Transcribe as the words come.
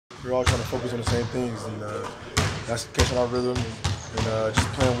we're all trying to focus on the same things, and that's catching our rhythm and just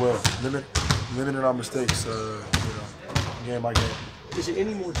playing well, limiting our mistakes, game by game. Is it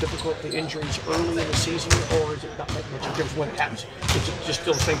any more difficult, the injuries early in the season, or is it not making much difference when it happens? Is it just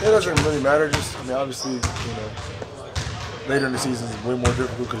still the same? It doesn't really matter. Obviously, later in the season is way more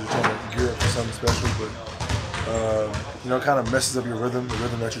difficult because you're trying to gear up for something special, but it kind of messes up your rhythm, the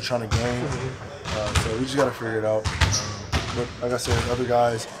rhythm that you're trying to gain. So we just got to figure it out. But like I said, other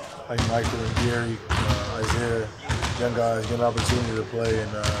guys like Michael and Gary, Isaiah, young guys get an opportunity to play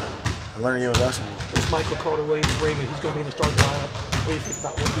and learn the game of basketball. Is Michael Carter-Williams Raymond? He's going to be in the starting lineup. What do you think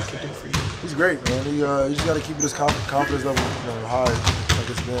about what he can do for you? He's great, man. You just got to keep his confidence level high like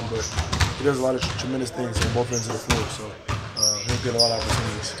it's been, but he does a lot of tremendous things on both ends of the floor, so he'll get a lot of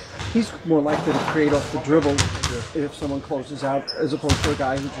opportunities. He's more likely to create off the dribble if someone closes out, as opposed to a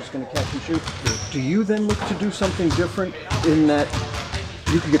guy who's just going to catch and shoot. Yeah. Do you then look to do something different in that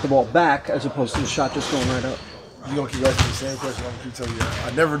you can get the ball back as opposed to the shot just going right up? You're going to keep asking the same question. I'm going to keep telling you.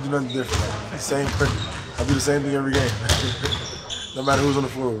 I never do nothing different. The same question. I do the same thing every game. No matter who's on the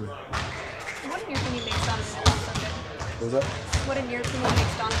floor with me. What in your opinion makes Donovan so good? What was that? What in your opinion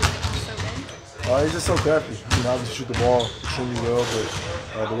makes Donovan so good? He's just so crafty. Obviously shoot the ball extremely well, but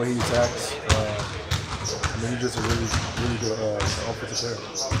the way he attacks, he's just a really good offensive player.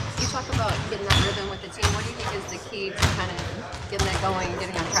 You talk about getting that rhythm with the team. What do you think is the key to kind of getting that going,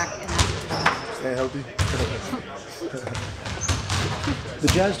 getting on track in that? Staying healthy. The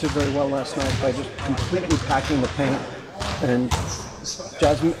Jazz did very well last night by just completely packing the paint, and the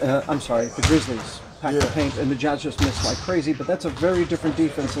Grizzlies packed the paint, and the Jazz just missed like crazy. But that's a very different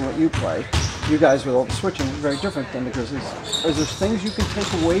defense than what you play. You guys with all the switching, very different than the Grizzlies. Are there things you can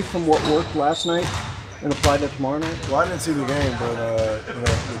take away from what worked last night and apply that tomorrow night? Well, I didn't see the game, but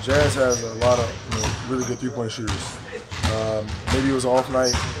the Jazz has a lot of really good three-point shooters. Maybe it was an off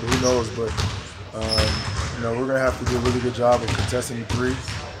night, but who knows? But we're gonna have to do a really good job of contesting the three,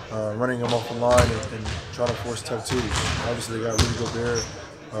 running them off the line, and trying to force tough twos. Obviously, they got really good there,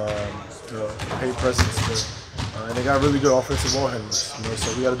 paint presence, and they got really good offensive ball handlers.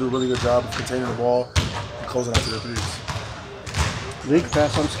 So we got to do a really good job of containing the ball and closing out to the threes. League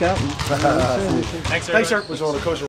pass on scouting. Thanks, sir. Which one, the coach?